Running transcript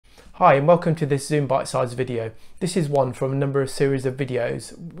Hi and welcome to this Zoom bite-sized video. This is one from a number of series of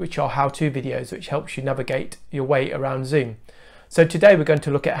videos which are how-to videos which helps you navigate your way around Zoom. So today we're going to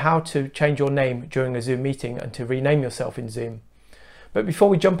look at how to change your name during a Zoom meeting and to rename yourself in Zoom. But before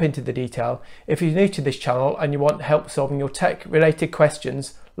we jump into the detail, if you're new to this channel and you want help solving your tech related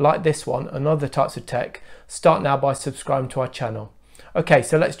questions like this one and other types of tech, start now by subscribing to our channel. Okay,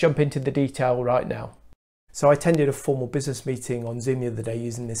 so let's jump into the detail right now. So I attended a formal business meeting on Zoom the other day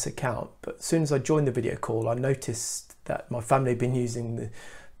using this account, but as soon as I joined the video call I noticed that my family had been using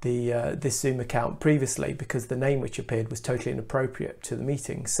this Zoom account previously because the name which appeared was totally inappropriate to the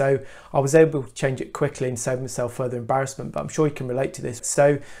meeting. So I was able to change it quickly and save myself further embarrassment, but I'm sure you can relate to this.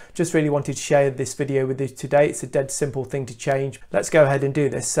 So just really wanted to share this video with you today. It's a dead simple thing to change. Let's go ahead and do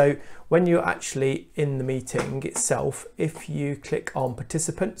this. So when you're actually in the meeting itself, if you click on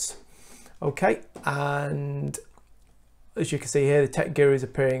participants, okay, and as you can see here, the tech guru is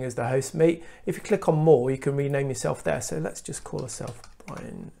appearing as the host me. If you click on more, you can rename yourself there. So let's just call ourselves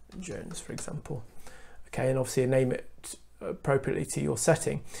Brian Jones, for example. Okay, and obviously name it appropriately to your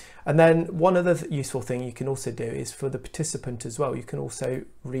setting. And then one other useful thing you can also do is for the participant as well. You can also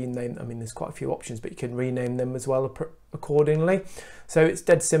rename, I mean, there's quite a few options, but you can rename them as well accordingly. So it's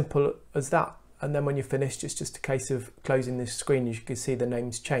dead simple as that. And then when you're finished, it's just a case of closing this screen. As you can see, the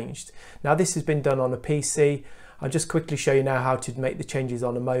name's changed. Now this has been done on a PC. I'll just quickly show you now how to make the changes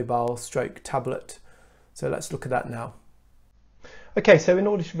on a mobile stroke tablet. So let's look at that now. Okay, so in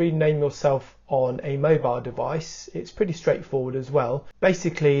order to rename yourself on a mobile device, it's pretty straightforward as well.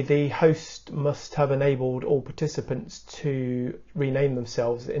 Basically, the host must have enabled all participants to rename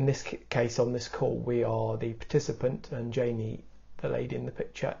themselves. In this case, on this call, we are the participant and Jamie, the lady in the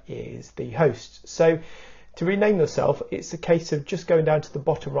picture, is the host. So to rename yourself, it's a case of just going down to the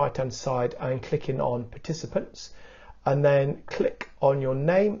bottom right hand side and clicking on participants and then click on your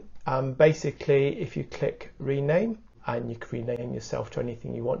name, and basically if you click rename, and you can rename yourself to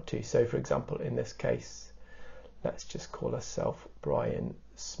anything you want to. So for example, in this case, let's just call ourselves Brian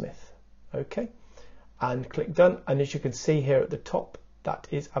Smith. Okay, and click done, and as you can see here at the top, that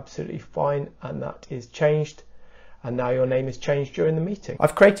is absolutely fine and that is changed. And now your name is changed during the meeting.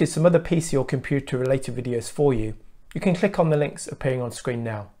 I've created some other PC or computer related videos for you. You can click on the links appearing on screen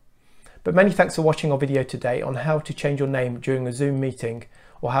now. But many thanks for watching our video today on how to change your name during a Zoom meeting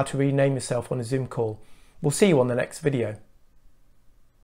or how to rename yourself on a Zoom call. We'll see you on the next video.